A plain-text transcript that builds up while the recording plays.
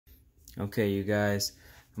Okay, you guys,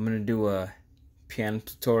 I'm gonna do a piano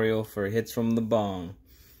tutorial for Hits from the Bong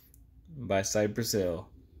by Cypress Hill.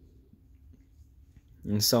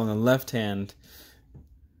 And so on the left hand,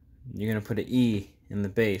 you're gonna put an E in the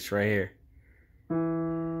bass right here.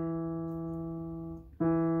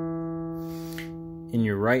 In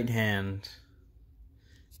your right hand,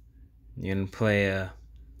 you're gonna play a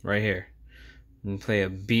right here. You're gonna play a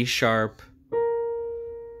B sharp,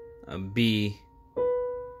 a B,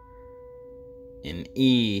 an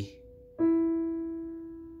E,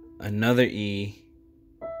 another E.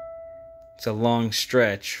 It's a long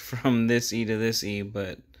stretch from this E to this E,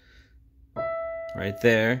 but right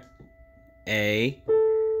there, A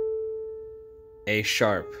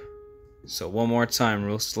sharp. So one more time,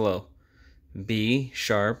 real slow. B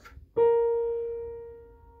sharp,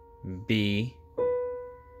 B,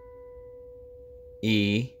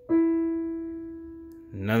 E,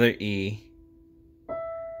 another E,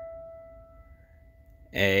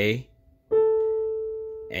 A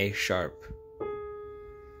sharp.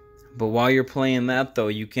 But while you're playing that though,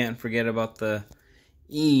 you can't forget about the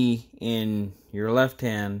E in your left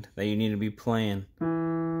hand that you need to be playing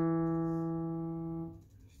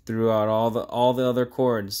throughout all the other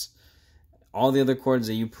chords. All the other chords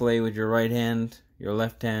that you play with your right hand, your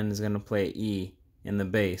left hand is going to play E in the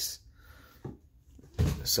bass.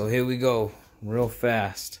 So here we go, real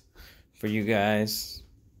fast for you guys.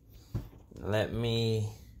 Let me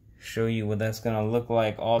show you what that's going to look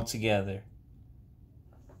like all together.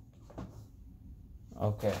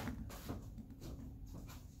 Okay.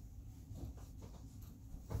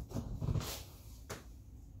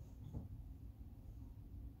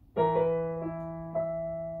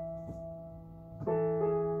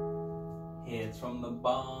 Hits from the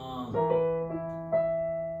bong.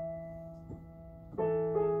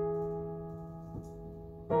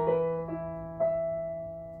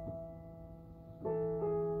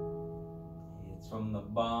 Hits from the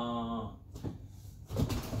bong.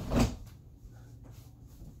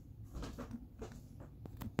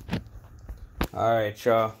 All right,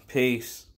 y'all. Peace.